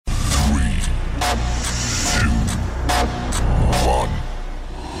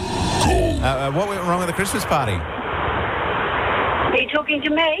What went wrong at the Christmas party? Are you talking to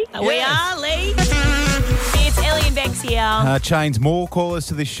me? We are, Lee. It's Ellie and Bex here. Chains, more callers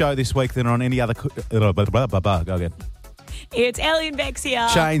to this show this week than on any other... Go again. It's Ellie and Bex here.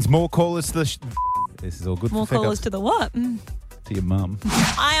 Chains, more callers to the... This is all good More for callers to the what? to your mum.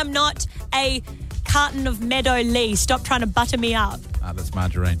 I am not a carton of Meadow Lee. Stop trying to butter me up. That's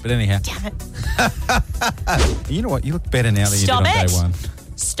margarine. But anyhow. Damn it. You know what? You look better now than Stop you did on day one.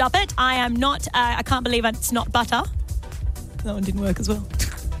 Stop it. I am not... I can't believe it's not butter. That one didn't work as well.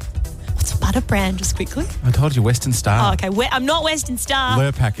 What's a butter brand, just quickly? I told you, Western Star. Oh, okay. I'm not Western Star.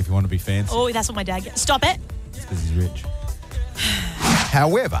 Lurpak if you want to be fancy. Oh, that's what my dad gets. Stop it. It's because he's rich.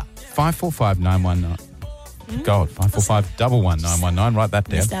 However, 545-919. God, 545-11919. Write that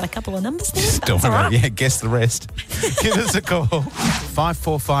down. Missed out a couple of numbers there. Don't That's all worry. right. Yeah, guess the rest. Give us a call.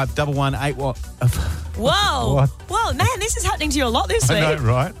 545-118. What? Whoa. What? Whoa, man, this is happening to you a lot this week. I know,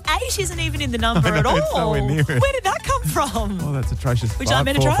 right? 8 isn't even in the number I know, at all. it's nowhere near it. Where did that come from? Oh, that's atrocious. Would you like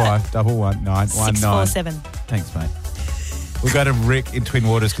me to try it? 545-11919. 647. Thanks, mate. We'll go to Rick in Twin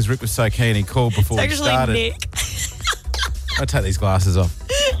Waters because Rick was so keen he called before we It's started. actually Nick. I'll take these glasses off.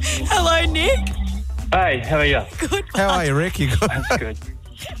 Hello, Nick. Hey, how are you? Good. How are you, Rick? You good? That's good.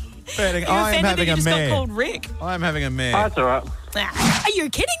 Are you I am offended that having you a just got mare. called Rick? I'm having a mare. Oh, that's all right. Are you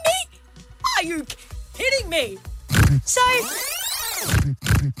kidding me? Are you kidding me? So, doing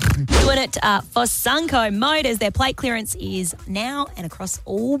it for Sunco Motors. Their plate clearance is now and across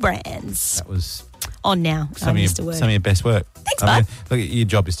all brands. That was On now. some of your best work. Thanks, bud. Look, your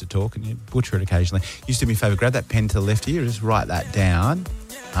job is to talk and you butcher it occasionally. You do me a favour, grab that pen to the left of you, just write that down.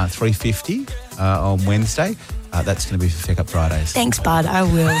 3:50 on Wednesday. That's going to be for Feck Up Fridays. Thanks, bud. I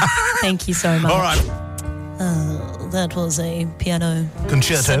will. Thank you so much. All right. That was a piano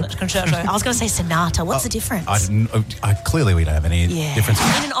Concerto. concerto. I was going to say sonata. What's the difference? Clearly we don't have any difference.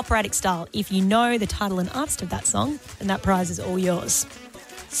 In an operatic style, if you know the title and artist of that song, then that prize is all yours.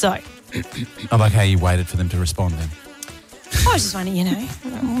 So, I like how you waited for them to respond then. I was just wondering,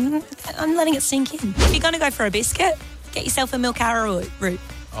 I'm letting it sink in. If you're going to go for a biscuit, get yourself a milk arrowroot.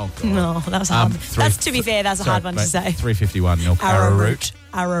 Oh, God. No, that was hard. To be fair, that's a hard one to say. 351 milk arrowroot.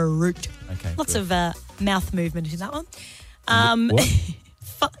 Arrowroot. Okay. Lots of mouth movement in that one. What?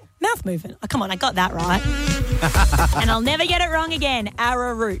 Mouth movement. Oh, come on, I got that right. And I'll never get it wrong again.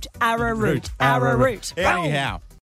 Arrowroot. Arrowroot. Arrowroot. Anyhow.